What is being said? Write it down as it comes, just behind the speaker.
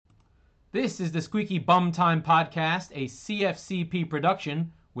This is the Squeaky Bum Time Podcast, a CFCP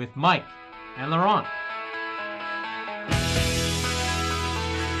production with Mike and Laurent.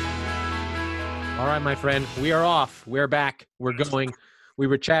 All right, my friend, we are off. We're back. We're going. We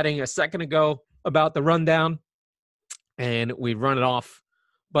were chatting a second ago about the rundown, and we run it off.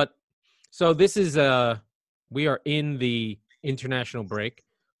 But so this is we are in the international break.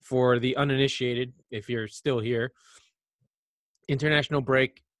 For the uninitiated, if you're still here, international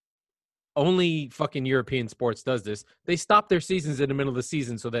break. Only fucking European sports does this. They stop their seasons in the middle of the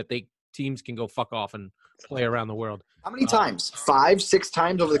season so that teams can go fuck off and play around the world. How many times? 5, 6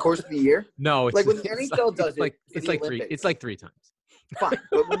 times over the course of the year? No, it's like when the NHL does it. It's like three. It's like 3 times. Fine,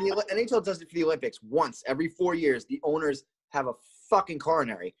 but when the NHL does it for the Olympics, once every 4 years, the owners have a fucking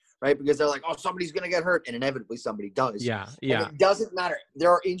coronary, right? Because they're like, oh, somebody's gonna get hurt, and inevitably somebody does. Yeah. And it doesn't matter.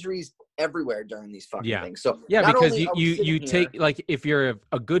 There are injuries everywhere during these fucking things. So because you take like if you're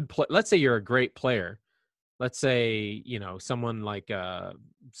a good player, let's say you're a great player, let's say someone like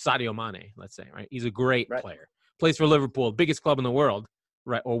Sadio Mane, let's say, right? He's a great player, plays for Liverpool, biggest club in the world,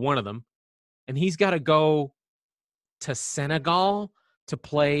 right? Or one of them, and he's got to go to Senegal to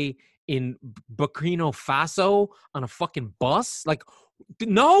play in Burkina Faso on a fucking bus. Like,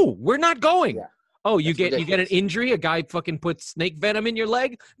 no, we're not going. Yeah. Oh, you get an injury? A guy fucking puts snake venom in your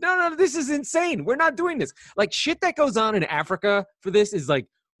leg? No, this is insane. We're not doing this. Like, shit that goes on in Africa for this is like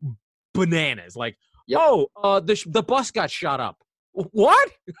bananas. Like, the bus got shot up. What?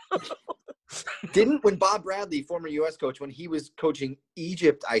 When Bob Bradley, former U.S. coach, when he was coaching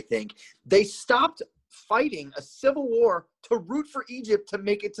Egypt, I think, they stopped fighting a civil war to root for Egypt to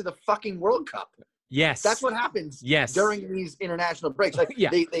make it to the fucking World Cup. Yes. That's what happens during these international breaks. Like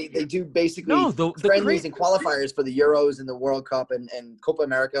they do basically the friendlies and qualifiers for the Euros and the World Cup and Copa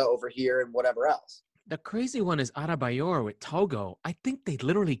America over here and whatever else. The crazy one is Adebayor with Togo. I think they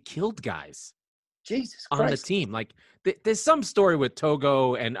literally killed guys. Jesus Christ. On the team. Like, there's some story with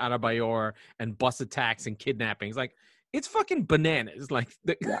Togo and Adebayor and bus attacks and kidnappings. Like, it's fucking bananas. Like,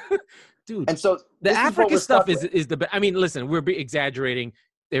 dude. And so the Africa stuff is the best. I mean, listen, we're exaggerating.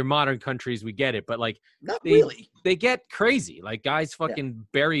 They're modern countries. We get it. But, like, really. They get crazy. Like, guys fucking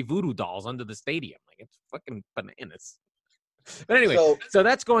bury voodoo dolls under the stadium. Like, it's fucking bananas. But anyway, so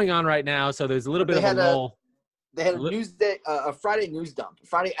that's going on right now. So there's a little bit of a lull. They had a Friday news dump,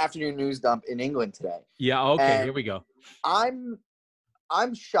 Friday afternoon news dump in England today. Yeah, okay, and here we go. I'm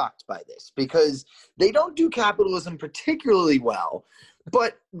shocked by this because they don't do capitalism particularly well,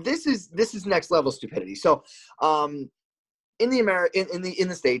 but this is next level stupidity. So, in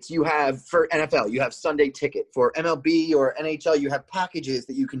the States, you have for NFL, you have Sunday Ticket. For MLB or NHL, you have packages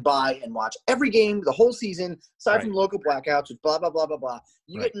that you can buy and watch every game, the whole season, aside from local blackouts, which blah blah blah blah blah.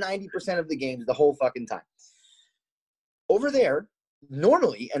 You get 90% of the games the whole fucking time. Over there,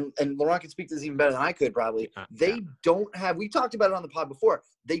 normally, and Laurent can speak to this even better than I could probably, they don't have – we talked about it on the pod before.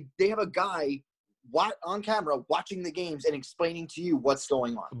 They have a guy on camera watching the games and explaining to you what's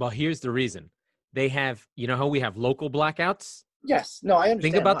going on. Well, here's the reason. They have – how we have local blackouts? Yes. No, I understand.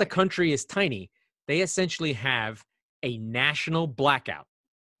 Think about the country is tiny. They essentially have a national blackout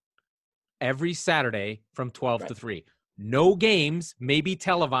every Saturday from 12 to 3. No games may be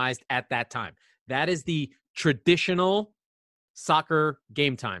televised at that time. That is the traditional – soccer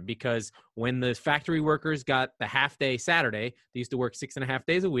game time, because when the factory workers got the half day Saturday, they used to work 6.5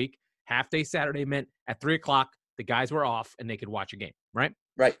 days a week. Half day Saturday meant at 3:00 the guys were off and they could watch a game, right?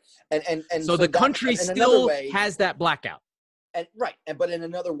 Right. And so the country still has that blackout. But in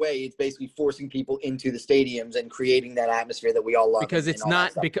another way, it's basically forcing people into the stadiums and creating that atmosphere that we all love. Because it's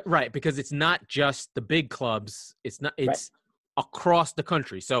not because it's not just the big clubs. It's across the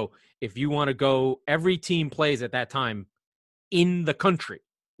country. So if you want to go, every team plays at that time in the country,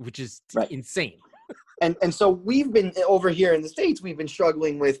 which is insane. And so we've been over here in the States, we've been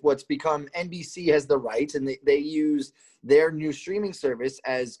struggling with what's become NBC has the rights, and they use their new streaming service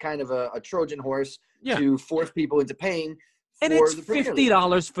as kind of a Trojan horse to force people into paying. And it's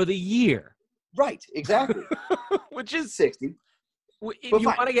 $50 for the year. Right, exactly. Which is $60. If you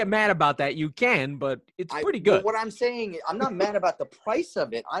want to get mad about that, you can, but it's pretty good. What I'm saying, I'm not mad about the price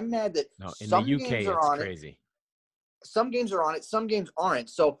of it. I'm mad that in the UK it's crazy. Some games are on it, some games aren't.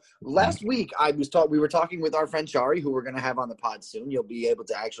 So last week we were talking with our friend Shari, who we're going to have on the pod soon. You'll be able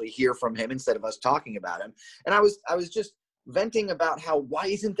to actually hear from him instead of us talking about him. And I was just venting about why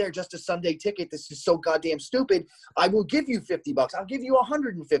isn't there just a Sunday Ticket? This is so goddamn stupid. I will give you $50. I'll give you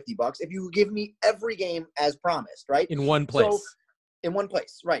 $150 if you give me every game as promised, right? In one place. In one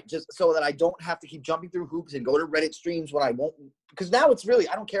place, right? Just so that I don't have to keep jumping through hoops and go to Reddit streams when I won't. Because now it's really,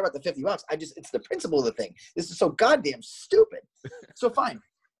 I don't care about the $50. It's the principle of the thing. This is so goddamn stupid. So fine.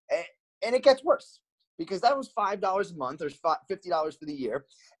 And it gets worse because that was $5 a month. There's $50 for the year.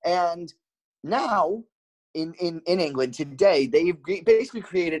 And now in England today, they've basically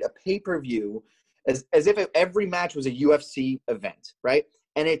created a pay-per-view as if every match was a UFC event, right?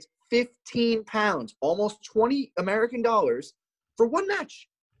 And it's £15, almost 20 American dollars for one match.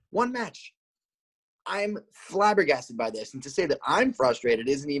 One match. I'm flabbergasted by this. And to say that I'm frustrated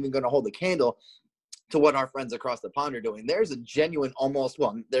isn't even going to hold a candle to what our friends across the pond are doing. There's a genuine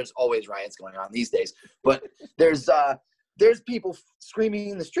there's always riots going on these days, but there's people screaming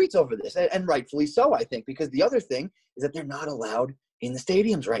in the streets over this, and rightfully so, I think, because the other thing is that they're not allowed in the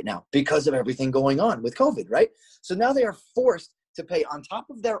stadiums right now because of everything going on with COVID, right? So now they are forced to pay, on top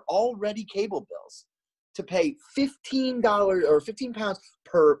of their already cable bills, to pay $15 or £15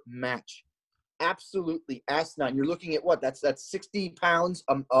 per match. Absolutely asinine. You're looking at what? That's £60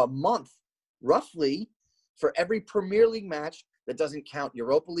 a month, roughly, for every Premier League match. That doesn't count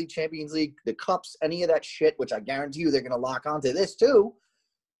Europa League, Champions League, the cups, any of that shit, which I guarantee you they're going to lock onto this too.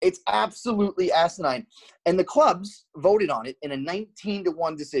 It's absolutely asinine. And the clubs voted on it in a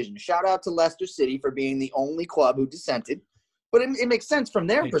 19-1 decision. Shout out to Leicester City for being the only club who dissented. But it makes sense from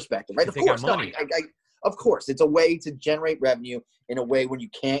their perspective, right? Of course, of course, it's a way to generate revenue in a way when you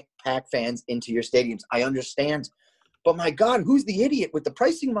can't pack fans into your stadiums. I understand. But my God, who's the idiot with the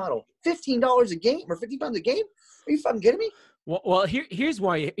pricing model? $15 a game or £50 a game? Are you fucking kidding me? Well, here's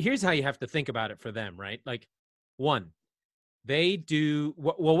how you have to think about it for them, right? Like, one, they do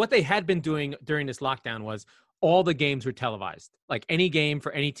what they had been doing during this lockdown was all the games were televised. Like any game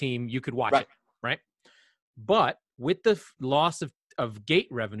for any team, you could watch it, right? But with the loss of gate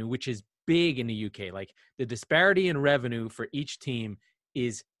revenue, which is big in the UK, like the disparity in revenue for each team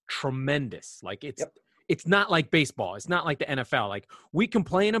is tremendous. Like it's not like baseball. It's not like the NFL. Like we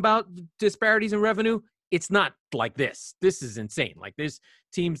complain about disparities in revenue. It's not like this. This is insane. Like there's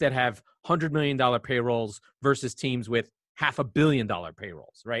teams that have $100 million payrolls versus teams with $500 million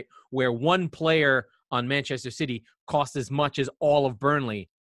payrolls, right? Where one player on Manchester City costs as much as all of Burnley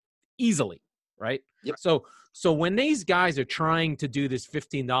easily, right? Yep. So when these guys are trying to do this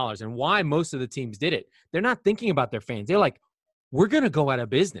 $15 and why most of the teams did it, they're not thinking about their fans. They're like, we're going to go out of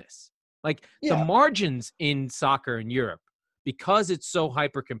business. Like the margins in soccer in Europe, because it's so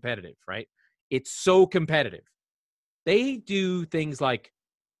hyper competitive, right? It's so competitive. They do things like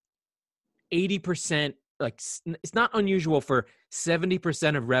 80%, like it's not unusual for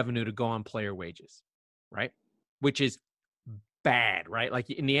 70% of revenue to go on player wages, right? Which is bad, right? Like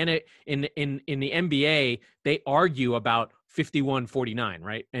in the NBA, they argue about 51-49,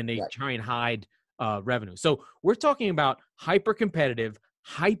 right? And they try and hide revenue. So we're talking about hyper competitive,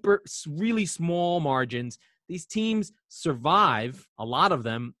 really small margins. These teams survive, a lot of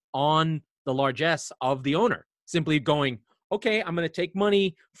them, on the largesse of the owner, simply going, okay, I'm going to take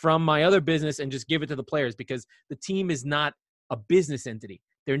money from my other business and just give it to the players because the team is not a business entity.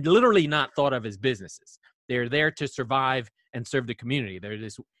 They're literally not thought of as businesses. They're there to survive and serve the community.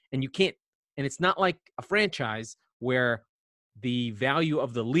 And it's not like a franchise where the value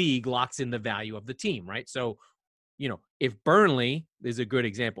of the league locks in the value of the team, right? So, if Burnley is a good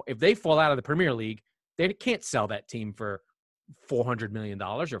example, if they fall out of the Premier League, they can't sell that team for $400 million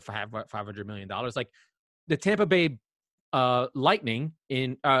or $500 million. Like the Tampa Bay Lightning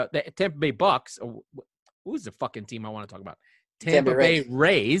in the Tampa Bay Bucks. Who's the fucking team I want to talk about? Tampa Bay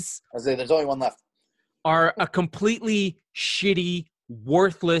Rays. I was saying there's only one left. Are a completely shitty,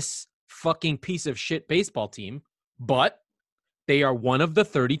 worthless, fucking piece of shit baseball team, but they are one of the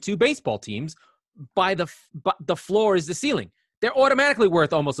 32 baseball teams. But the floor is the ceiling. They're automatically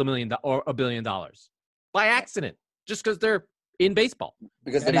worth almost $1 million or $1 billion by accident, just because they're in baseball.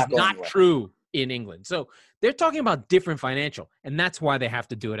 Because that is not true in England. So they're talking about different financial, and that's why they have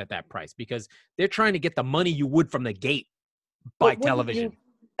to do it at that price, because they're trying to get the money you would from the gate by television.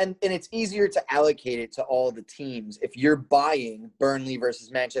 And it's easier to allocate it to all the teams if you're buying Burnley versus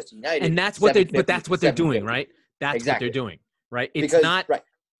Manchester United. And that's what they're doing, right? That's what they're doing, right?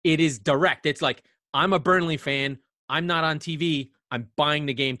 It is direct. It's like, I'm a Burnley fan. I'm not on TV. I'm buying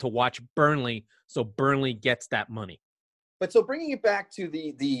the game to watch Burnley, so Burnley gets that money. But so bringing it back to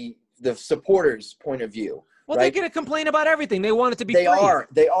the supporters' point of view. Well, they're going to complain about everything. They want it to be free.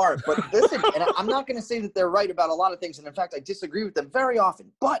 They are. But listen, and I'm not going to say that they're right about a lot of things. And in fact, I disagree with them very often.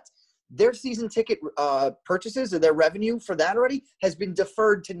 But their season ticket purchases or their revenue for that already has been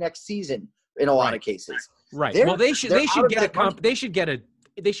deferred to next season in a lot of cases. Right. Well, they should get it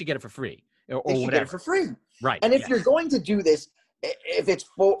for free. Or they should whatever. Get it for free. Right. And if you're going to do this, if it's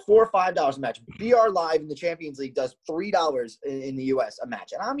 $4 or $5 a match, BR Live in the Champions League does $3 in the US a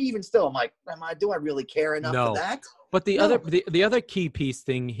match. And I'm like, do I really care enough for that? But the other key piece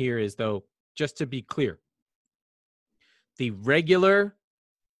thing here is, though, just to be clear, the regular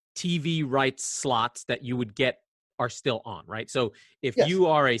TV rights slots that you would get are still on, right? So if you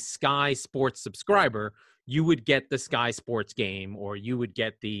are a Sky Sports subscriber, you would get the Sky Sports game, or you would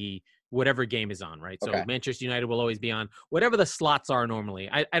get the whatever game is on, right? So Manchester United will always be on whatever the slots are normally.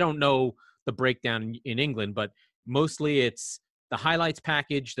 I don't know the breakdown in England, but mostly it's the highlights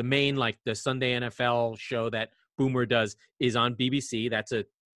package. The main, like the Sunday NFL show that Boomer does, is on BBC. That's a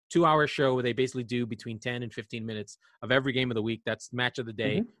 2-hour show where they basically do between 10 and 15 minutes of every game of the week. That's match of the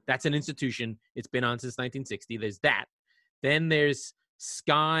day. Mm-hmm. That's an institution. It's been on since 1960. There's that. Then there's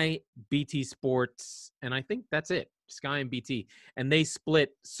Sky, BT Sports, and I think that's it. Sky and BT. And they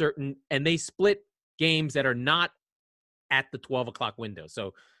split games that are not at the 12 o'clock window.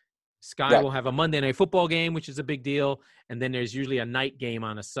 So Sky will have a Monday Night Football game, which is a big deal. And then there's usually a night game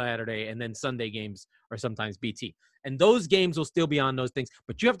on a Saturday. And then Sunday games are sometimes BT. And those games will still be on those things.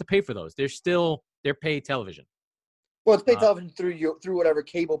 But you have to pay for those. They're paid television. Well, it's paid television through whatever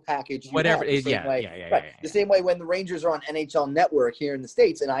cable package you whatever have. Is, The same way when the Rangers are on NHL Network here in the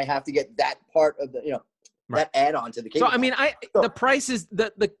States, and I have to get that part of the, that add-on to the cable. So, I mean, the price is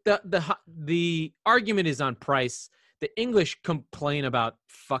the argument is on price. The English complain about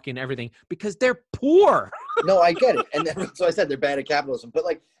fucking everything because they're poor. No, I get it. And so I said they're bad at capitalism. But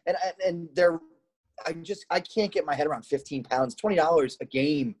I can't get my head around 15 pounds, $20 a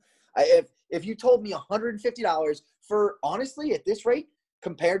game. If you told me $150 for, honestly, at this rate,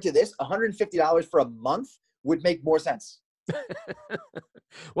 compared to this, $150 for a month would make more sense.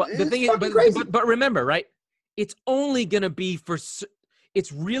 Well, the thing is, but remember, right? It's only going to be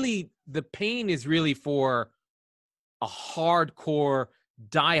the pain is really for a hardcore,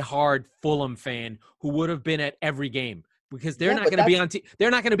 diehard Fulham fan who would have been at every game, because they're not going to be on.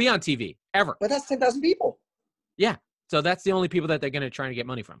 They're not going to be on TV ever. But that's 10,000 people. Yeah, so that's the only people that they're going to try to get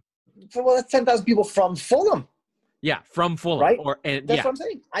money from. So, well, that's 10,000 people from Fulham. Yeah, from Fulham, right? That's what I'm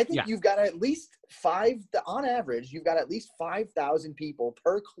saying. I think you've got at least on average, you've got at least 5,000 people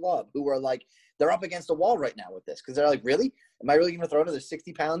per club who are like, they're up against a wall right now with this, because they're like, really? Am I really going to throw another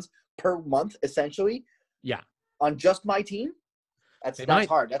 60 pounds per month, essentially? Yeah. On just my team? That's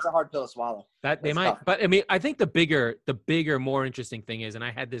hard. That's a hard pill to swallow. They might. Tough. But I mean, I think the bigger, more interesting thing is, and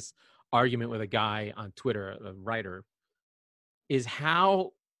I had this argument with a guy on Twitter, a writer, is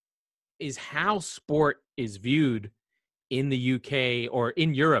how sport is viewed in the UK or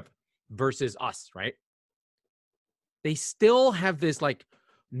in Europe versus us, right? They still have this like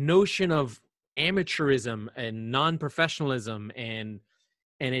notion of amateurism and non-professionalism, and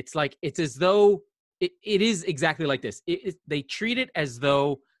it's like, it's as though it is exactly like this. They treat it as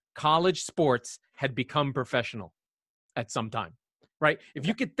though college sports had become professional at some time, right? If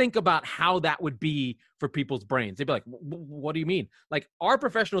you could think about how that would be for people's brains, they'd be like, what do you mean? Like, our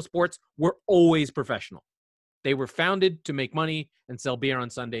professional sports were always professional. They were founded to make money and sell beer on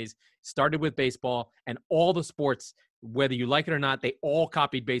Sundays, started with baseball, and all the sports, whether you like it or not, they all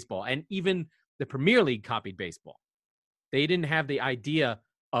copied baseball. And even the Premier League copied baseball. They didn't have the idea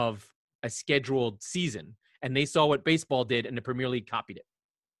of a scheduled season, and they saw what baseball did, and the Premier League copied it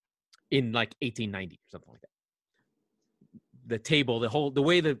in like 1890 or something like that. The table, the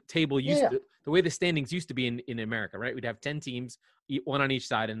way the table used to, the way the standings used to be in America, right? We'd have 10 teams, one on each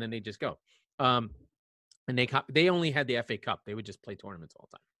side, and then they just go. And they only had the FA Cup. They would just play tournaments all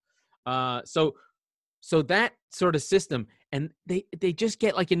the time. So that sort of system, and they just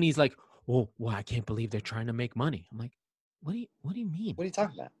get like in these like, well, I can't believe they're trying to make money. I'm like, what do you mean? What are you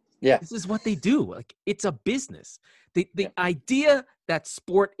talking about? Yeah, this is what they do. Like, it's a business. The idea that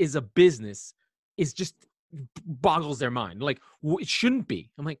sport is a business is just boggles their mind. Like, it shouldn't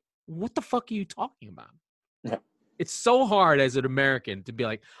be. I'm like, what the fuck are you talking about? Yeah. It's so hard as an American to be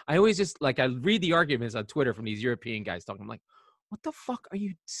like, I always just like, I read the arguments on Twitter from these European guys talking. I'm like, what the fuck are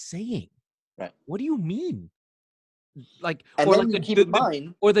you saying? Right. What do you mean? Like, and or then like keep in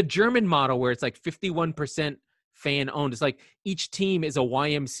mind, or the German model where it's like 51% fan owned. It's like each team is a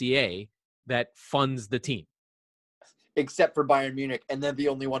YMCA that funds the team. Except for Bayern Munich, and they're the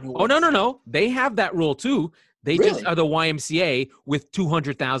only one who wins. Oh, no. They have that rule too. They really? Just are the YMCA with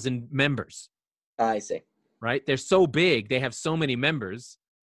 200,000 members. I see. Right? They're so big. They have so many members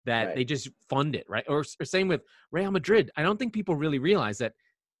that they just fund it, right? Or same with Real Madrid. I don't think people really realize that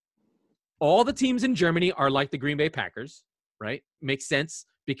all the teams in Germany are like the Green Bay Packers, right? Makes sense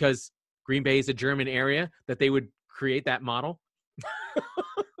because Green Bay is a German area that they would create that model.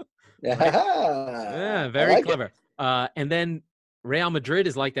 Right? Yeah, very clever. And then Real Madrid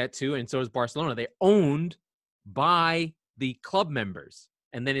is like that too, and so is Barcelona. They're owned by the club members,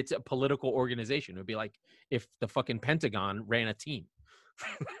 and then it's a political organization. It would be like if the fucking Pentagon ran a team.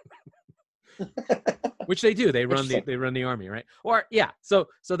 Which they do. They run the army, right? Or yeah. So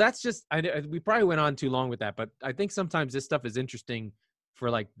that's just we probably went on too long with that, but I think sometimes this stuff is interesting for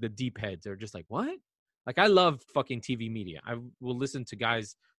like the deep heads. They're just like, what? Like I love fucking TV media. I will listen to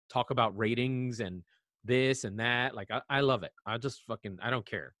guys talk about ratings and this and that. Like I love it. I don't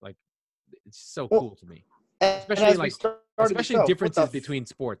care. Like it's so cool to me. Especially differences between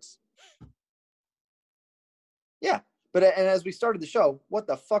sports. Yeah. But and as we started the show, what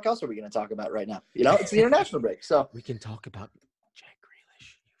the fuck else are we going to talk about right now? You know, it's the international break. So we can talk about Jack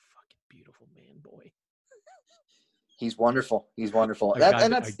Grealish, you fucking beautiful man, boy. He's wonderful. He's wonderful.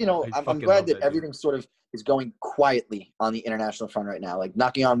 I'm glad that everything sort of is going quietly on the international front right now. Like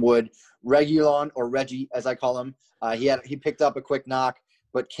knocking on wood, Reguilon or Reggie, as I call him, he picked up a quick knock,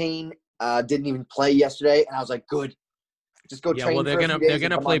 but Kane didn't even play yesterday, and I was like, good. Just go train. Yeah, well, they're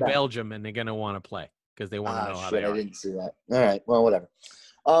gonna play Belgium, and they're gonna want to play. Because they want to know how they are. I didn't see that. All right. Well, whatever.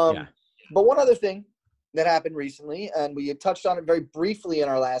 But one other thing that happened recently, and we had touched on it very briefly in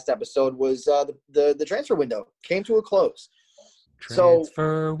our last episode, was the transfer window came to a close.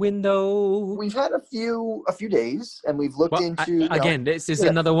 Transfer window. We've had a few days, and we've looked into this is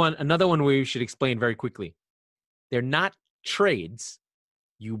another one we should explain very quickly. They're not trades.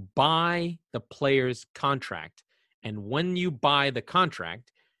 You buy the player's contract, and when you buy the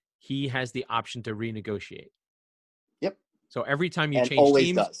contract, he has the option to renegotiate. Yep. So every time you change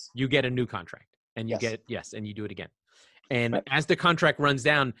teams, you get a new contract, and you and you do it again. And as the contract runs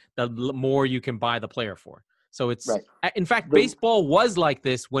down, the more you can buy the player for. So it's in fact, baseball was like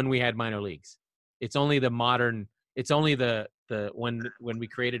this when we had minor leagues. It's only the when we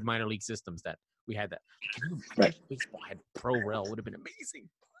created minor league systems that we had that. Baseball had pro rel would have been amazing.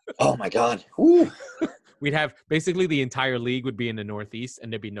 Oh my God. Ooh. We'd have basically the entire league would be in the Northeast,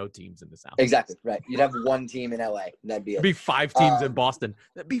 and there'd be no teams in the South. Exactly right. You'd have one team in LA. And that'd be it. There'd be 5 teams in Boston.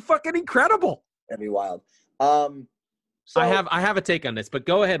 That'd be fucking incredible. That'd be wild. So I have a take on this, but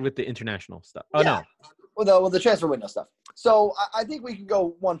go ahead with the international stuff. Oh no. Well, the transfer window stuff. So I think we can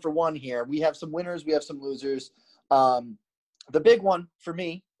go one for one here. We have some winners. We have some losers. The big one for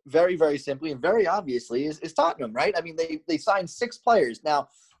me, very, very simply and very obviously, is Tottenham, right? I mean, they signed 6 players. Now,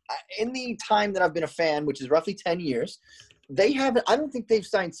 in the time that I've been a fan, which is roughly 10 years, I don't think they've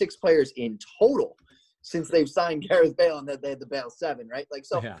signed 6 players in total since they've signed Gareth Bale and that they had the Bale 7, right? Like,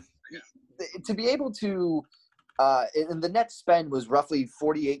 so to be able to, and the net spend was roughly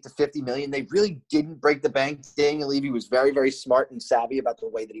 48 to 50 million. They really didn't break the bank. Daniel Levy was very, very smart and savvy about the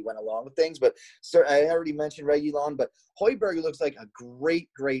way that he went along with things. But I already mentioned Reguilon, but Højbjerg looks like a great,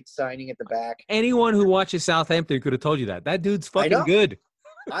 great signing at the back. Anyone who watches Southampton could have told you that. That dude's fucking good.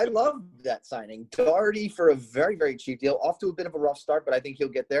 I love that signing. Doherty for a very, very cheap deal. Off to a bit of a rough start, but I think he'll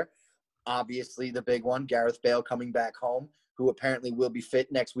get there. Obviously, the big one, Gareth Bale coming back home, who apparently will be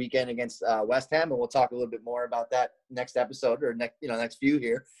fit next weekend against West Ham, and we'll talk a little bit more about that next episode or next few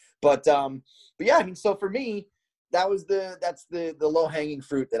here. But yeah, I mean, so for me, that's the low-hanging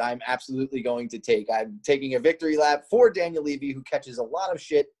fruit that I'm absolutely going to take. I'm taking a victory lap for Daniel Levy, who catches a lot of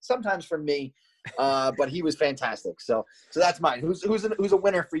shit, sometimes from me. But he was fantastic. So that's mine. Who's a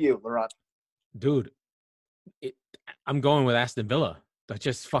winner for you, Laurent? Dude, I'm going with Aston Villa.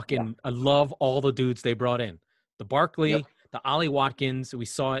 I love all the dudes they brought in. The Barkley, the Ollie Watkins, we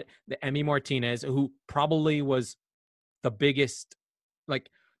saw it, the Emi Martinez, who probably was the biggest, like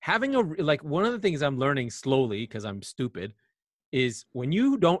having one of the things I'm learning slowly, because I'm stupid, is when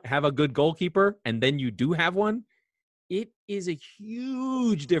you don't have a good goalkeeper and then you do have one, it is a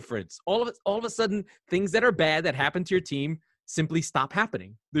huge difference. All of a sudden, things that are bad that happen to your team simply stop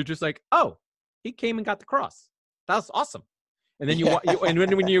happening. They're just like, oh, he came and got the cross. That was awesome. And then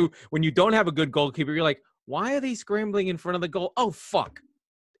when you don't have a good goalkeeper, you're like, why are they scrambling in front of the goal? Oh fuck,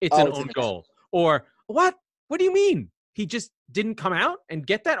 it's an own goal. Or what? What do you mean? He just didn't come out and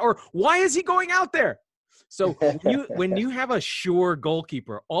get that? Or why is he going out there? So when you have a sure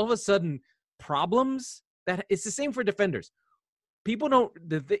goalkeeper, all of a sudden problems. That it's the same for defenders. People don't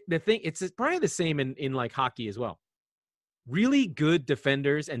the thing. It's probably the same in like hockey as well. Really good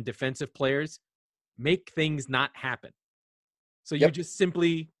defenders and defensive players make things not happen. So you just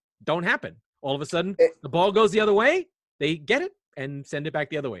simply don't happen. All of a sudden, the ball goes the other way. They get it and send it back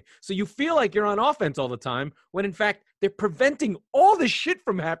the other way. So you feel like you're on offense all the time when in fact they're preventing all the shit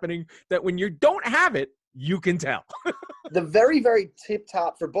from happening. That when you don't have it, you can tell. The very, very tip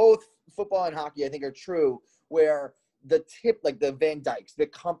top for both football and hockey, I think, are true, where the Van Dykes, the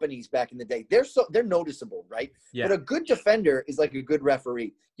companies back in the day, they're noticeable, right? Yeah. But a good defender is like a good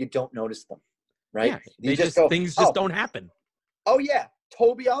referee. You don't notice them, right? Yeah, they things oh, just don't happen. Oh yeah,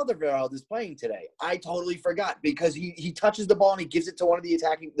 Toby Alderweireld is playing today. I totally forgot because he touches the ball and he gives it to one of the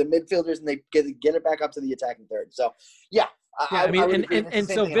midfielders, and they get it back up to the attacking third. So yeah, I mean, and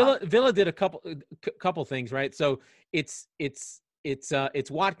so Villa did a couple things, right? So it's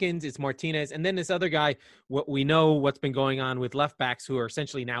Watkins, it's Martinez, and then this other guy. What we know what's been going on with left backs who are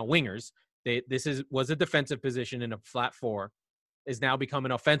essentially now wingers. Was a defensive position in a flat four, is now become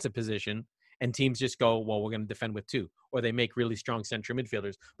an offensive position, and teams just go, well, we're going to defend with two, or they make really strong central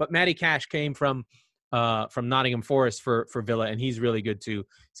midfielders. But Matty Cash came from Nottingham Forest for Villa, and he's really good too.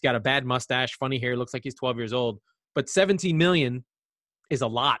 He's got a bad mustache, funny hair, looks like he's 12 years old, but 17 million is a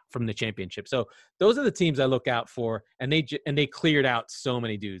lot from the Championship. So those are the teams I look out for, and they cleared out so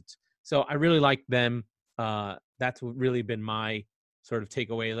many dudes. So I really like them. That's really been my sort of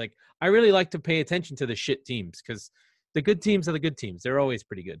takeaway. Like, I really like to pay attention to the shit teams, because the good teams are the good teams. They're always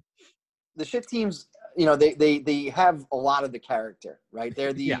pretty good. The shit teams, they have a lot of the character, right?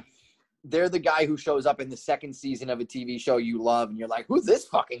 They're the guy who shows up in the second season of a TV show you love, and you're like, who's this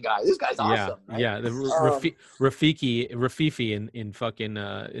fucking guy? This guy's awesome. Right? Yeah, the Rafifi in fucking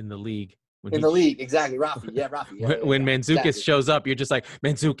in the league. The league, exactly. Rafi, yeah, Rafi. Yeah, when Mandzukic exactly. shows up, you're just like,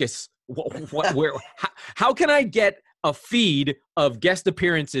 Mandzukic, where? How can I get a feed of guest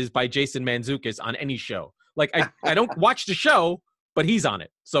appearances by Jason Mandzukic on any show? Like, I don't watch the show, but he's on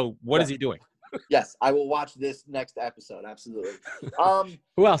it. So what is he doing? Yes, I will watch this next episode. Absolutely.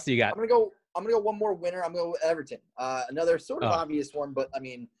 Who else do you got? I'm gonna go one more winner. I'm gonna go with Everton. Another sort of obvious one, but I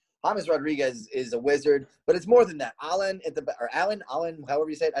mean, James Rodriguez is a wizard. But it's more than that. Alan, however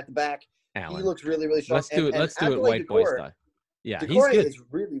you say it, at the back. Alan. He looks really, really strong. Let's do it white boy style. Yeah, Doucouré he's good. Is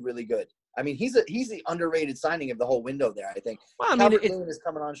really, really good. I mean, he's the underrated signing of the whole window there, I think. Well, I mean, Calvert-Lewin is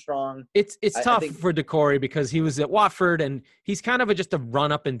coming on strong. It's tough for Doucouré because he was at Watford, and he's kind of just a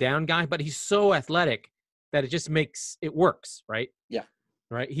run up and down guy, but he's so athletic that it just makes it works, right? Yeah.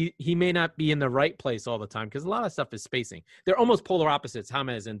 Right? He may not be in the right place all the time because a lot of stuff is spacing. They're almost polar opposites,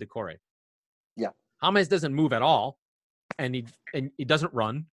 James and Doucouré. Yeah. James doesn't move at all, and he doesn't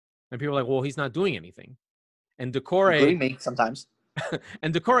run, and people are like, well, he's not doing anything. And Doucouré, including me sometimes.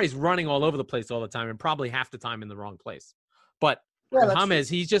 And Doucouré is running all over the place all the time, and probably half the time in the wrong place. But James,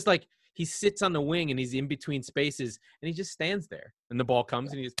 he's just like, he sits on the wing and he's in between spaces and he just stands there. And the ball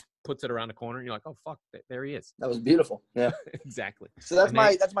comes and he just puts it around the corner and you're like, oh fuck, there he is. That was beautiful. Yeah, exactly. So that's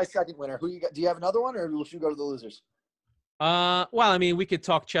my second winner. Who you got? Do you have another one, or should we go to the losers? Well, I mean, we could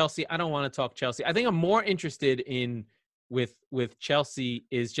talk Chelsea. I don't want to talk Chelsea. I think I'm more interested in with Chelsea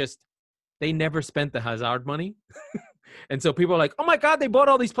is just they never spent the Hazard money. And so people are like, oh, my God, they bought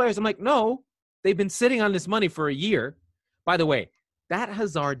all these players. I'm like, no, they've been sitting on this money for a year. By the way, that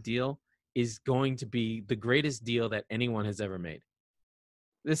Hazard deal is going to be the greatest deal that anyone has ever made.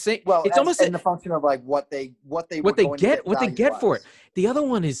 The same. Well, it's almost in the function of like what they get for it. The other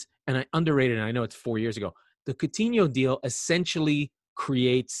one is, and I underrated, and I know it's 4 years ago. The Coutinho deal essentially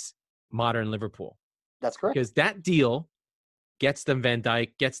creates modern Liverpool. That's correct. Because that deal gets them Van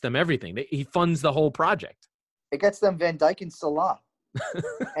Dijk, gets them everything. He funds the whole project. It gets them Van Dijk and Salah.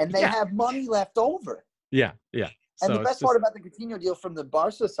 And they have money left over. Yeah. And the best part about the Coutinho deal from the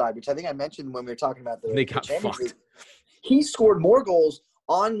Barca side, which I think I mentioned when we were talking about they got fucked. He scored more goals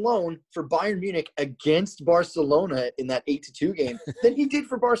on loan for Bayern Munich against Barcelona in that 8-2 game than he did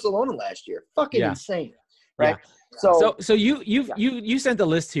for Barcelona last year. Fucking insane, right? Yeah. So you sent a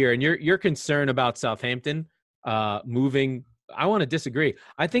list here, and you're concerned about Southampton moving. I want to disagree.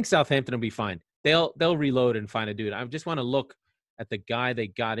 I think Southampton will be fine. They'll reload and find a dude. I just want to look at the guy they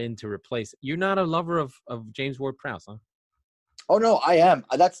got in to replace. You're not a lover of James Ward-Prowse, huh? Oh no, I am.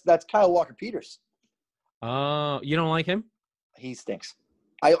 That's Kyle Walker-Peters. You don't like him? He stinks.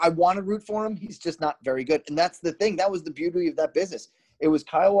 I want to root for him. He's just not very good. And that's the thing. That was the beauty of that business. It was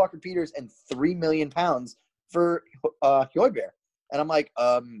Kyle Walker-Peters and £3 million for Højbjerg. And I'm like,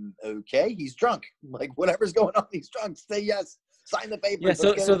 okay, he's drunk. Like, whatever's going on, he's drunk. Say yes. Sign the paper. Yeah,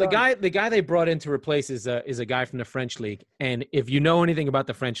 so the guy they brought in to replace is a guy from the French league. And if you know anything about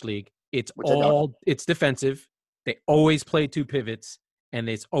the French league, it's defensive. They always play two pivots, and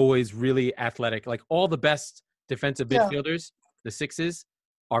it's always really athletic. Like all the best defensive midfielders, the sixes,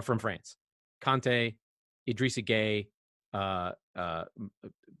 are from France. Kanté, Idrissa Gueye,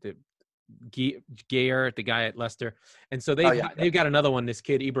 Gayer, the guy at Leicester. And so they've got another one, this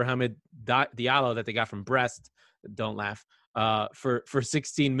kid, Ibrahim Diallo, that they got from Brest. Don't laugh. For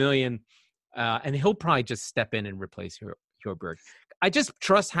 16 million. And he'll probably just step in and replace Højbjerg. I just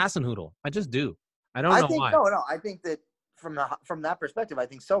trust Hasenhüttl. I just do. I don't know think why. no. I think that from that perspective, I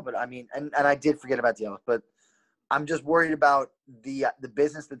think so. But I mean, and I did forget about Diallo, but I'm just worried about the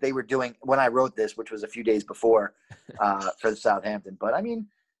business that they were doing when I wrote this, which was a few days before for Southampton. But I mean,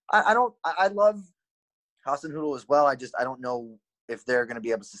 I love Hasenhüttl as well. I don't know if they're going to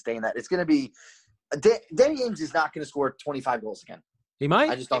be able to sustain that. It's going to be Danny Ings is not going to score 25 goals again. He might.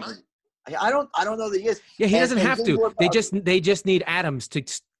 I just don't think. I don't know that he is. Yeah, he doesn't have to. They just need Adams to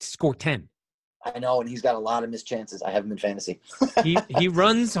score 10. I know, and he's got a lot of missed chances. I have him in fantasy. he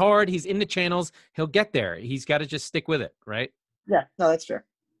runs hard. He's in the channels. He'll get there. He's got to just stick with it, right? Yeah, no, that's fair.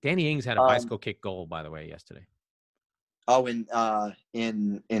 Danny Ings had a bicycle kick goal, by the way, yesterday. Oh,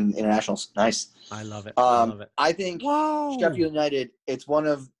 in internationals, nice. I love it. I love it. I think Sheffield United. It's one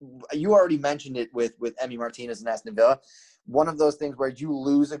of you already mentioned it with Emi Martinez and Aston Villa. One of those things where you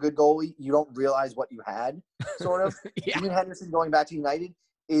lose a good goalie, you don't realize what you had. Sort of. Yeah. Dean Henderson going back to United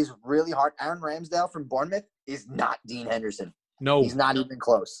is really hard. Aaron Ramsdale from Bournemouth is not Dean Henderson. No, he's not even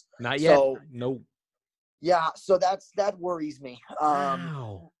close. Not yet. So, no. Yeah, so that worries me.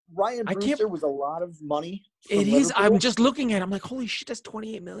 Wow. Ryan Brewster was a lot of money. It is. Liverpool. I'm just looking at it. I'm like, holy shit, that's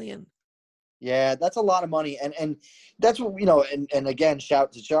 $28 million. Yeah, that's a lot of money. And that's what, and again,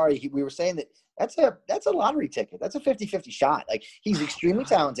 shout to Jari. We were saying that that's a lottery ticket. That's a 50-50 shot. Like, he's extremely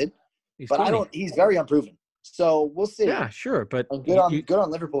talented, he's very unproven. So we'll see. Yeah, sure. But good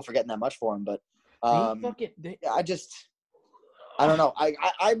on Liverpool for getting that much for him. But I don't know.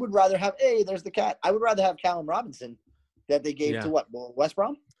 I would rather have, there's the cat. I would rather have Callum Robinson that they gave to West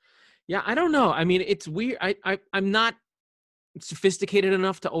Brom? Yeah, I don't know. I mean, it's weird. I'm not sophisticated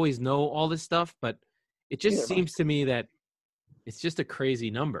enough to always know all this stuff, but it just seems to me that it's just a crazy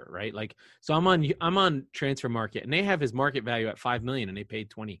number, right? Like, so I'm on Transfer Market, and they have his market value at $5 million, and they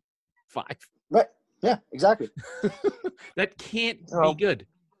paid 25. Right. Yeah. Exactly. That can't be good.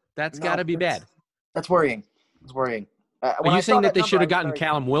 That's got to be bad. That's worrying. It's worrying. Are you saying that they should have gotten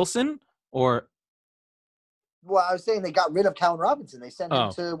Callum Wilson, or? Well, I was saying they got rid of Callum Robinson. They sent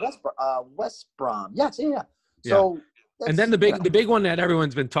him to West Brom. Yes, yeah. So, and then the big one that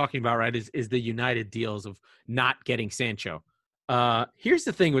everyone's been talking about, right, is the United deals of not getting Sancho. Here's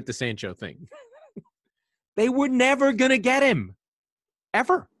the thing with the Sancho thing: they were never gonna get him,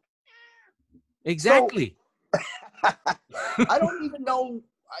 ever. Exactly. So, I don't even know.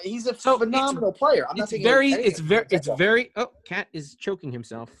 He's a phenomenal player. I'm not thinking it's very. Oh, Cat is choking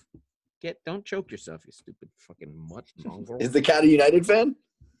himself. Don't choke yourself, you stupid fucking mutt. Is the cat a United fan?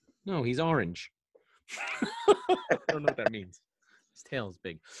 No, he's orange. I don't know what that means. His tail is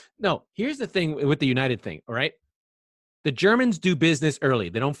big. No, here's the thing with the United thing, all right? The Germans do business early.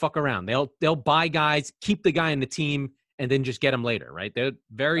 They don't fuck around. They'll buy guys, keep the guy in the team, and then just get him later, right? They're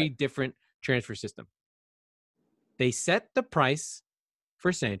very different transfer system. They set the price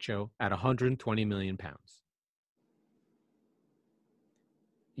for Sancho at 120 million pounds.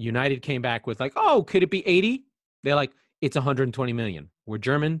 United came back with like, oh, could it be 80? They're like, it's 120 million. We're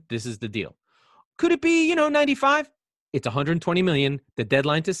German. This is the deal. Could it be, 95? It's 120 million. The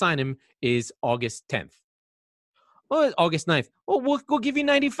deadline to sign him is August 10th. Well, August 9th. Well, we'll give you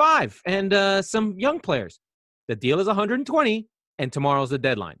 95 and some young players. The deal is 120, and tomorrow's the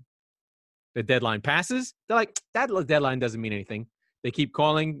deadline. The deadline passes. They're like, that deadline doesn't mean anything. They keep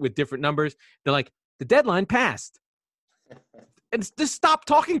calling with different numbers. They're like, the deadline passed. And just stop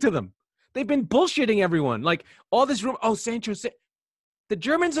talking to them. They've been bullshitting everyone. Like, all this room. Oh, Sancho. The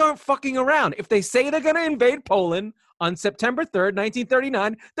Germans aren't fucking around. If they say they're going to invade Poland on September 3rd,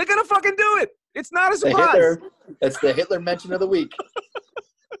 1939, they're going to fucking do it. It's not a surprise. That's the Hitler mention of the week.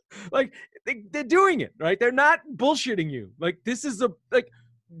 Like, they're doing it, right? They're not bullshitting you. Like, this is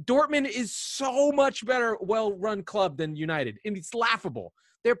Dortmund is so much better, well-run club than United. And it's laughable.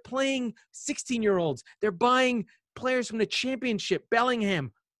 They're playing 16-year-olds. They're buying players from the championship.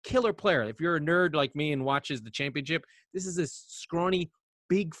 Bellingham, killer player. If you're a nerd like me and watches the championship, this is this scrawny,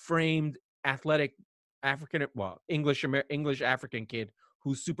 big-framed, athletic English African kid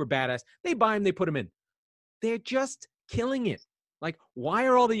who's super badass. They buy him, they put him in. They're just killing it. Like, why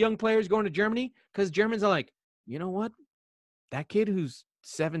are all the young players going to Germany? Because Germans are like, you know what? That kid who's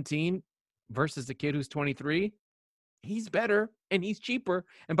 17 versus the kid who's 23, he's better and he's cheaper.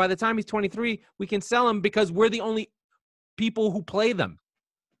 And by the time he's 23, we can sell him because we're the only people who play them.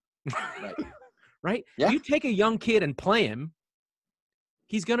 Right? Yeah. You take a young kid and play him,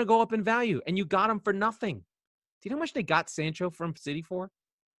 he's going to go up in value. And you got him for nothing. Do you know how much they got Sancho from City for?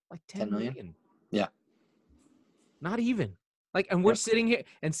 Like 10 million. Yeah. Not even. Like, and we're sitting here,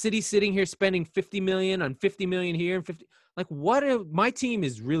 and City's sitting here spending 50 million on 50 million here and 50. Like, my team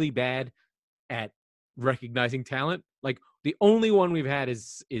is really bad at recognizing talent. Like the only one we've had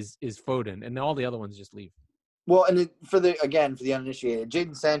is Foden, and all the other ones just leave. Well, and for the uninitiated,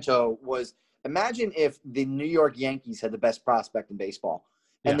 Jadon Sancho was. Imagine if the New York Yankees had the best prospect in baseball,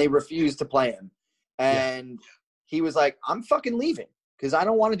 and they refused to play him, and he was like, "I'm fucking leaving because I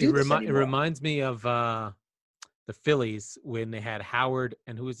don't want to do this anymore." It reminds me of the Phillies when they had Howard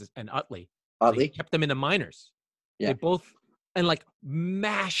and who is this and Utley. They kept them in the minors. Yeah, they both and like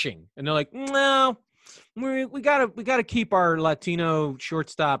mashing, and they're like, "No, we gotta keep our Latino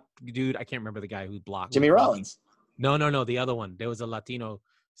shortstop dude." I can't remember the guy who blocked. Jimmy Rollins. No, the other one. There was a Latino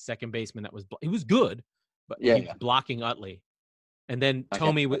second baseman that was he was good, but he was blocking Utley, and then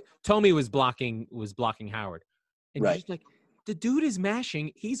Tommy was blocking Howard, and you're just like, the dude is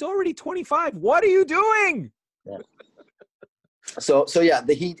mashing. He's already 25. What are you doing? Yeah. So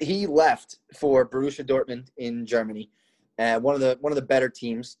he left for Borussia Dortmund in Germany, one of the better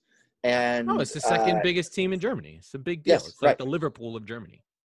teams, and it's the second biggest team in Germany. It's a big deal. It's like the Liverpool of Germany.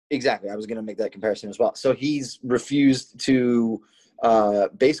 Exactly. I was going to make that comparison as well. So he's refused to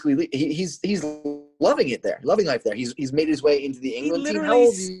basically he's loving it there, loving life there. He's made his way into the England team. How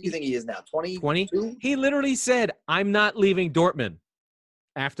old do you think he is now? 20? He literally said, "I'm not leaving Dortmund,"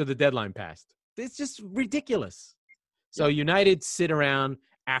 after the deadline passed. It's just ridiculous. So United sit around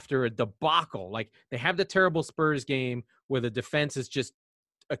after a debacle. Like they have the terrible Spurs game where the defense is just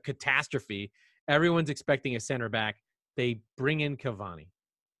a catastrophe. Everyone's expecting a center back. They bring in Cavani,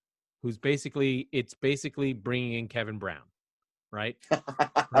 who's basically bringing in Kevin Brown, right?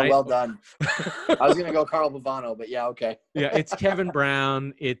 Right? Well done. I was gonna go Carl Bavano, but yeah, okay. Yeah, it's Kevin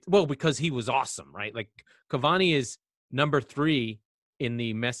Brown. Because he was awesome, right? Like Cavani is number 3 in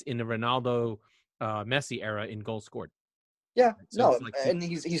the Ronaldo Messi era in goals scored. Yeah, so and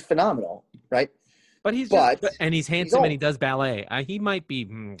he's phenomenal, right? But he's handsome and he does ballet. He might be.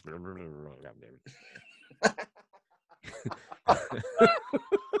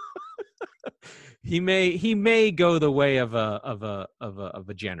 He may go the way of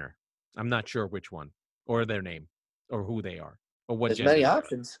a Jenner. I'm not sure which one or their name or who they are or what. There's many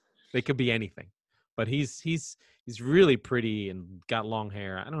options. They could be anything, but he's really pretty and got long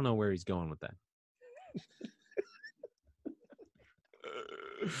hair. I don't know where he's going with that.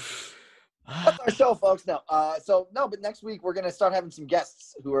 That's our show, folks. No, but next week we're gonna start having some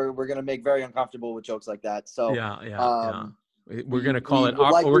guests we're gonna make very uncomfortable with jokes like that. So yeah. We're gonna call it.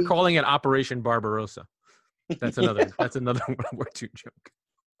 We're calling it Operation Barbarossa. That's another World War II joke.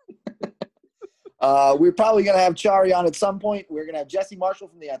 We're probably gonna have Chari on at some point. We're gonna have Jesse Marshall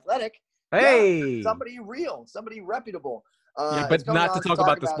from The Athletic. Hey, somebody real, somebody reputable. But not to talk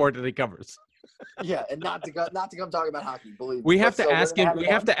about the sport that he covers. Yeah, and not to come talk about hockey. Believe me. We have to ask him. We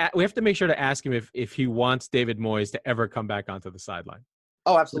have to make sure to ask him if he wants David Moyes to ever come back onto the sideline.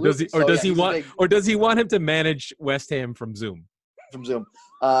 Oh, absolutely. Or does he want him to manage West Ham from Zoom? From Zoom.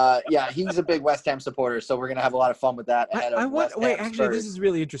 He's a big West Ham supporter, so we're gonna have a lot of fun with that. This is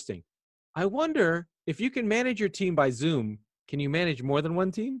really interesting. I wonder if you can manage your team by Zoom. Can you manage more than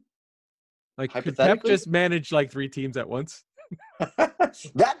one team? Like, could Pep just manage like 3 teams at once?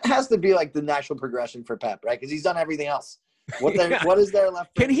 That has to be like the natural progression for Pep, right? Because he's done everything else. What is there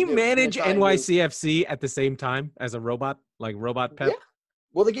left? Can he manage NYCFC at the same time as a robot, like Robot Pep? Yeah.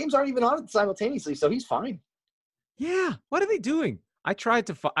 Well, the games aren't even on simultaneously, so he's fine. Yeah. What are they doing? I tried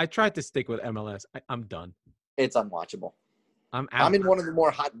to stick with MLS. I'm done. It's unwatchable. I'm out. I'm in one of the more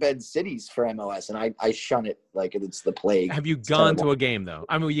hotbed cities for MLS, and I shun it like it's the plague. Have you gone to a game, though?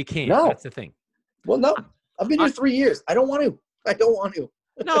 I mean, you can't. No. That's the thing. Well, no. I've been here 3 years. I don't want to.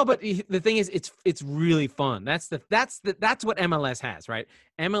 No, but the thing is, it's really fun. That's what MLS has, right?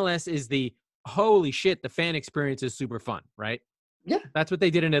 MLS is the holy shit. The fan experience is super fun, right? Yeah, that's what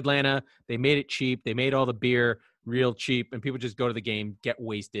they did in Atlanta. They made it cheap. They made all the beer real cheap, and people just go to the game, get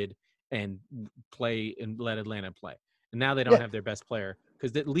wasted, and play and let Atlanta play. And now they don't have their best player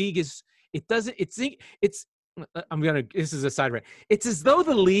because the league is. It doesn't. It's. This is a side rant. It's as though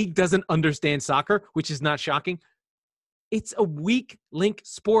the league doesn't understand soccer, which is not shocking. It's a weak link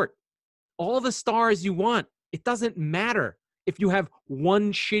sport. All the stars you want, it doesn't matter. If you have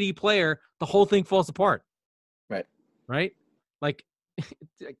one shitty player, the whole thing falls apart. Right? Like,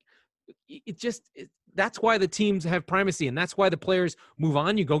 that's why the teams have primacy, and that's why the players move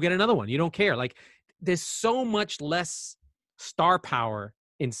on. You go get another one. You don't care. Like, there's so much less star power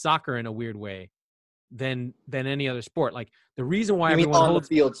in soccer in a weird way than any other sport. Like, the reason why everyone on the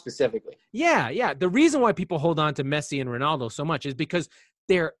field specifically. Yeah. The reason why people hold on to Messi and Ronaldo so much is because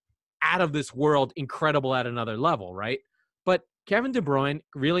they're out of this world, incredible at another level, right? But Kevin De Bruyne,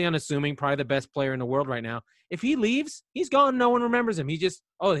 really unassuming, probably the best player in the world right now. If he leaves, he's gone. No one remembers him. He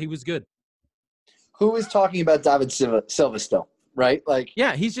was good. who is talking about David Silva still, right? Like,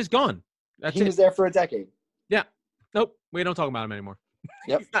 yeah, he's just gone. He was there for a decade. Yeah. Nope. We don't talk about him anymore.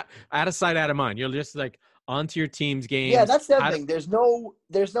 Yep. Out of sight, out of mind. You're just like onto your team's games. Yeah, that's the other thing. There's no,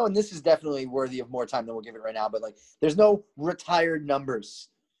 and this is definitely worthy of more time than we'll give it right now, but like, there's no retired numbers,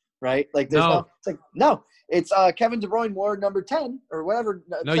 right? Like, there's it's like, no, it's Kevin De Bruyne wore number 10 or whatever.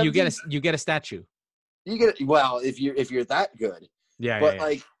 No, 17. you get a statue. You get it. Well, if you're that good. Yeah. But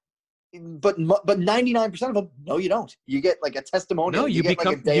like, but 99% of them, no, you don't. You get like a testimonial. No, you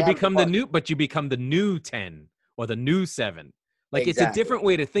become the new 10 or the new 7. Like, exactly. It's a different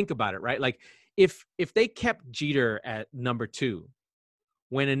way to think about it, right? Like, if they kept Jeter at number 2,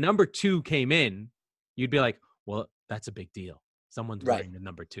 when a number 2 came in, you'd be like, well, that's a big deal. Someone's wearing the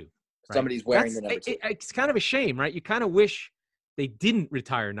number 2. Right? Somebody's wearing the number 2. It's kind of a shame, right? You kind of wish they didn't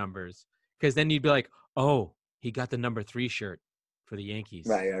retire numbers, because then you'd be like, oh, he got the number 3 shirt for the Yankees.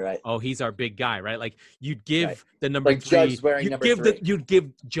 Right. Oh, he's our big guy, right? Like, you'd give the number like 3. Judge wearing number 3. You'd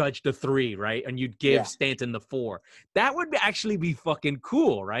give Judge the 3, right? And you'd give Stanton the 4. That would actually be fucking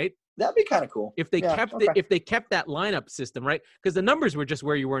cool, right? That'd be kind of cool if they kept that lineup system, right? Because the numbers were just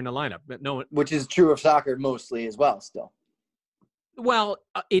where you were in the lineup, but which is true of soccer mostly as well. Still, well,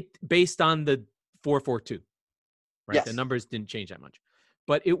 it based on the 4-4-2, right? Yes. The numbers didn't change that much.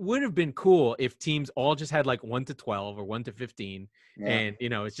 But it would have been cool if teams all just had like 1 to 12 or 1 to 15. Yeah. And,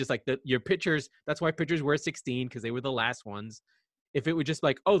 it's just like your pitchers. That's why pitchers were 16, because they were the last ones. If it were just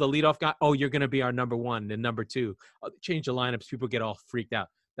like, oh, the leadoff guy, oh, you're going to be our number 1 and number 2. Change the lineups. People get all freaked out.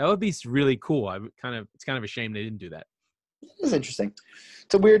 That would be really cool. It's kind of a shame they didn't do that. It's interesting.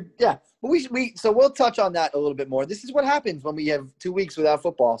 It's a weird, yeah. But so we'll touch on that a little bit more. This is what happens when we have 2 weeks without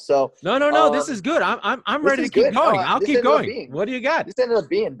football. So no. This is good. I'm ready to keep going. I'll keep going. What do you got? This ended up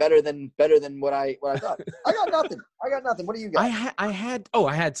being better than what I thought. I got nothing. What do you got? I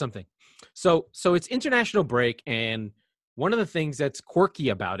had something. So it's international break, and one of the things that's quirky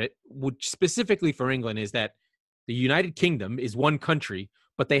about it, which specifically for England, is that the United Kingdom is one country,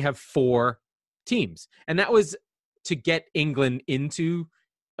 but they have 4 teams, and that was to get England into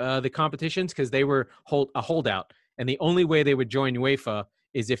the competitions, because they were a holdout, and the only way they would join UEFA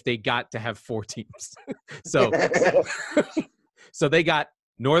is if they got to have 4 teams. So they got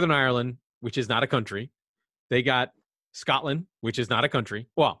Northern Ireland, which is not a country. They got Scotland, which is not a country.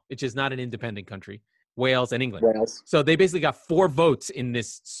 Well, which is not an independent country. Wales and England. So they basically got 4 votes in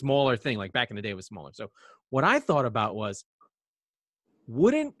this smaller thing. Like back in the day, it was smaller. So what I thought about was,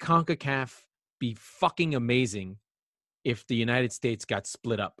 wouldn't CONCACAF be fucking amazing if the United States got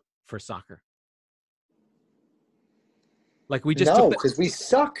split up for soccer? Like, we just because we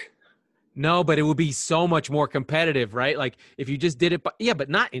suck. No, but it would be so much more competitive, right? Like, if you just did it, but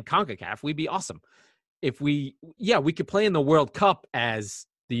not in CONCACAF, we'd be awesome. If we could play in the World Cup as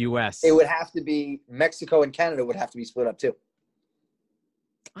the U.S. It would have to be Mexico and Canada would have to be split up too.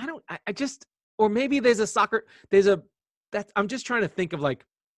 Or maybe I'm just trying to think of, like,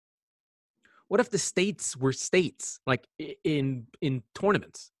 what if the states were states, like in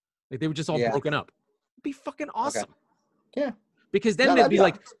tournaments? Like, they were just all broken up. It'd be fucking awesome. Okay. Yeah. Because then they'd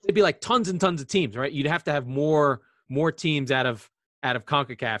be like tons and tons of teams, right? You'd have to have more teams out of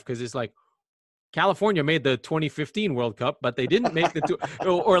CONCACAF, because it's like California made the 2015 World Cup, but they didn't make the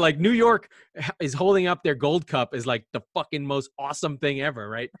or like New York is holding up their Gold Cup as like the fucking most awesome thing ever,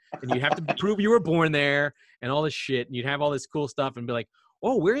 right? And you have to prove you were born there and all this shit, and you'd have all this cool stuff and be like,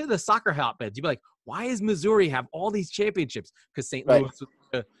 oh, where are the soccer hotbeds? You'd be like, why does Missouri have all these championships? Because St. Louis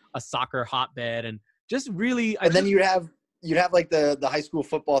was a soccer hotbed, and just really. Then you'd have like the high school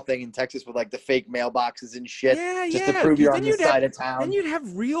football thing in Texas with like the fake mailboxes and shit, just to prove you're on this side of town. Then you'd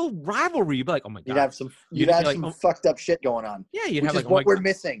have real rivalry. You'd be like, oh my god. You'd have some fucked up shit going on. Yeah, you'd have like what we're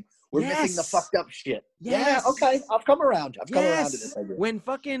missing. We're missing the fucked up shit. Yes. Yeah, okay. I've come around. I've come around to this idea.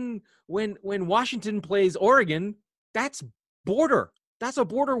 When Washington plays Oregon, that's border. That's a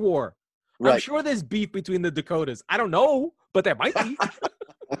border war. Right. I'm sure there's beef between the Dakotas. I don't know, but there might be.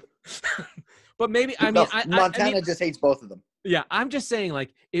 But maybe Montana just hates both of them. Yeah, I'm just saying,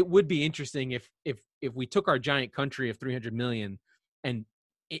 like, it would be interesting if we took our giant country of 300 million and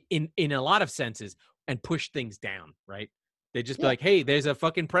in a lot of senses and pushed things down, right? They'd just be like, hey, there's a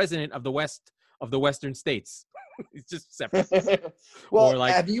fucking president of the Western states. It's just separate. Well,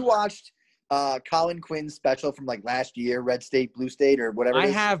 have you watched Colin Quinn's special from like last year, Red State, Blue State, or whatever? I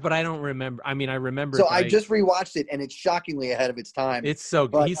have, but I don't remember. I mean, I remember. So I just rewatched it, and it's shockingly ahead of its time. It's so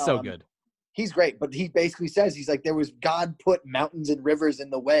good. He's so good. He's great, but he basically says, he's like, there was God put mountains and rivers in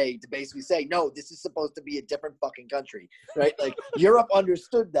the way to basically say, no, this is supposed to be a different fucking country, right? Like, Europe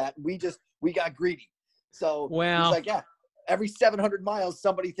understood that. We got greedy. So he's like, yeah. every 700 miles,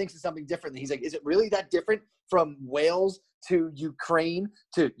 somebody thinks of something different. He's like, is it really that different from Wales to Ukraine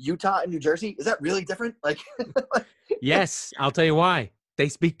to Utah and New Jersey? Is that really different? Like, yes, I'll tell you why. They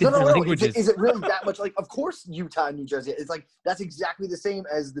speak different languages. Is it really that much? Like, of course, Utah and New Jersey. It's like that's exactly the same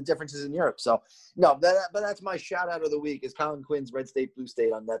as the differences in Europe. So, no, but that's my shout out of the week is Colin Quinn's Red State Blue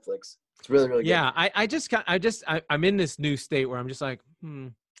State on Netflix. It's really, really good. Yeah, I'm in this new state where I'm just like,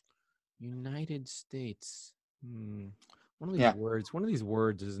 United States. One of these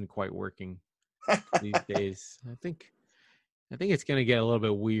words isn't quite working these days. I think it's gonna get a little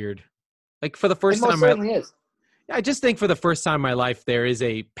bit weird. Like for the first time, I just think for the first time in my life, there is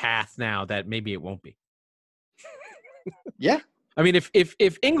a path now that maybe it won't be. Yeah. I mean,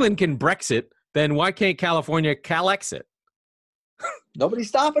 if England can Brexit, then why can't California Cal-exit? Nobody's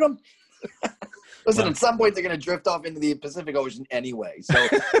stopping them. Listen, at some point they're going to drift off into the Pacific Ocean anyway. So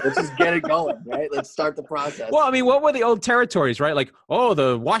let's just get it going, right? Let's start the process. Well, I mean, what were the old territories, right? Like,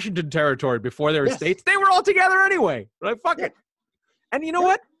 the Washington Territory before there were states. They were all together anyway. Like, fuck it. And you know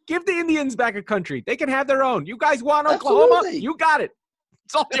what? Give the Indians back a country. They can have their own. You guys want Oklahoma? Absolutely. You got it.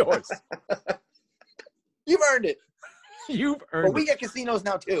 It's all yours. You've earned it. You've earned it. But we get casinos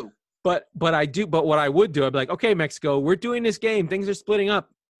now too. But what I would do, I'd be like, okay, Mexico, we're doing this game. Things are splitting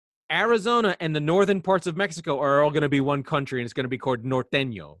up. Arizona and the northern parts of Mexico are all going to be one country, and it's going to be called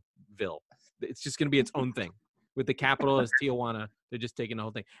Norteñoville. It's just going to be its own thing. With the capital as Tijuana, they're just taking the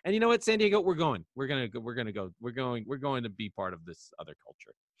whole thing. And you know what, San Diego, we're going. We're going to be part of this other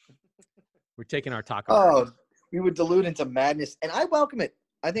culture. We're taking our taco. Oh, we would dilute into madness, and I welcome it.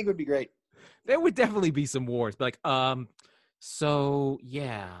 I think it would be great. There would definitely be some wars. But so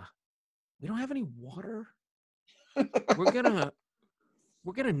yeah, we don't have any water. We're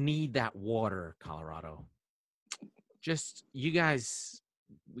gonna need that water, Colorado. Just you guys,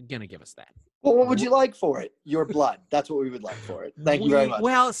 we're gonna give us that. Well, what would you like for it? Your blood. That's what we would like for it. Thank you very much.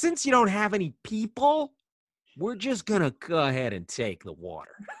 Well, since you don't have any people, we're just gonna go ahead and take the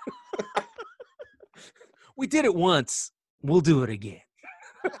water. We did it once. We'll do it again.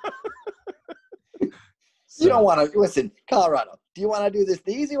 You don't want to listen, Colorado. Do you want to do this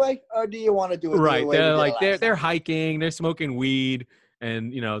the easy way, or do you want to do it right? The way They're like they're hiking, they're smoking weed,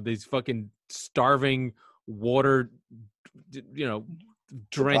 and these fucking starving water,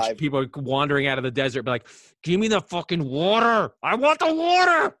 drenched people are wandering out of the desert. Be like, give me the fucking water. I want the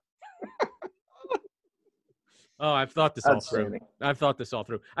water. Oh, I've thought this all through.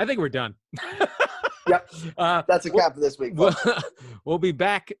 I think we're done. Yep. That's a cap for this week. We'll be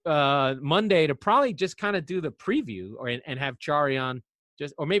back Monday to probably just kind of do the preview and have Chari on.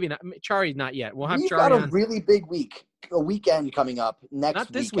 Or maybe not. Chari not yet. We'll have Chari on. We've got a really big weekend coming up next weekend.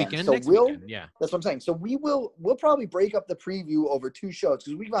 Not this weekend. So next weekend. Yeah. That's what I'm saying. So we'll probably break up the preview over 2 shows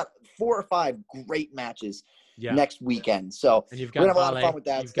because we've got 4 or 5 great matches next weekend. So we're gonna have a lot of fun with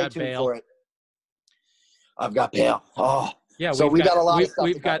that. Stay tuned for it. I've got Bale. Oh, yeah. So we've got a lot of stuff.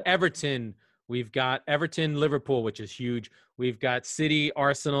 We've got Everton. We've got Everton, Liverpool, which is huge. We've got City,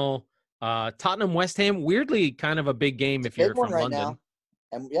 Arsenal, Tottenham, West Ham. Weirdly, kind of a big game if you're from London. Now.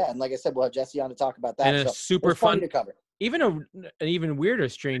 And like I said, we'll have Jesse on to talk about that. And a super fun to cover. Even an even weirder,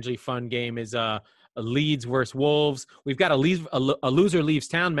 strangely fun game is a Leeds versus Wolves. We've got a loser leaves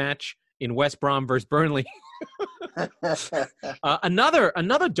town match in West Brom versus Burnley.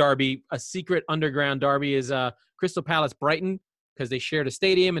 Another derby, a secret underground derby, is Crystal Palace Brighton. Because they shared a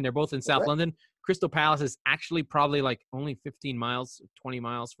stadium and they're both in South London. Crystal Palace is actually probably like only 15 miles, 20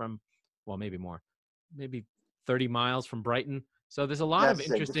 miles from, well, maybe more, maybe 30 miles from Brighton. So there's a lot of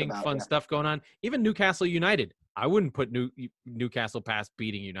interesting, fun stuff going on. Even Newcastle United. I wouldn't put Newcastle past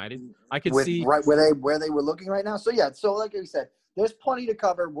beating United. I could see right where they were looking right now. So yeah, so like I said, there's plenty to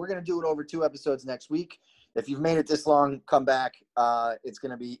cover. We're gonna do it over 2 episodes next week. If you've made it this long, come back. It's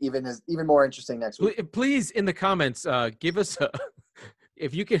going to be even more interesting next week. Please, in the comments, give us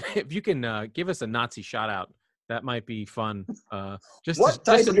if you can give us a Nazi shout out. That might be fun. Just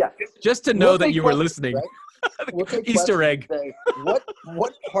to know that you were listening. Right? We'll take Easter egg.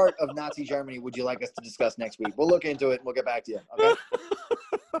 What part of Nazi Germany would you like us to discuss next week? We'll look into it and we'll get back to you. Okay.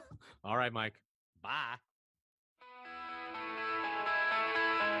 All right, Mike. Bye.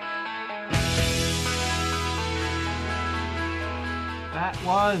 That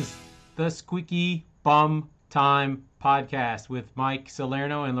was the Squeaky Bum Time podcast with Mike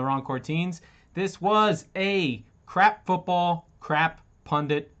Salerno and Laurent Cortines. This was a Crap Football, Crap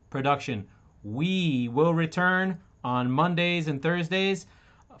Pundit production. We will return on Mondays and Thursdays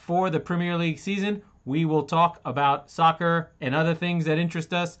for the Premier League season. We will talk about soccer and other things that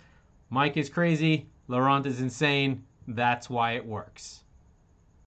interest us. Mike is crazy. Laurent is insane. That's why it works.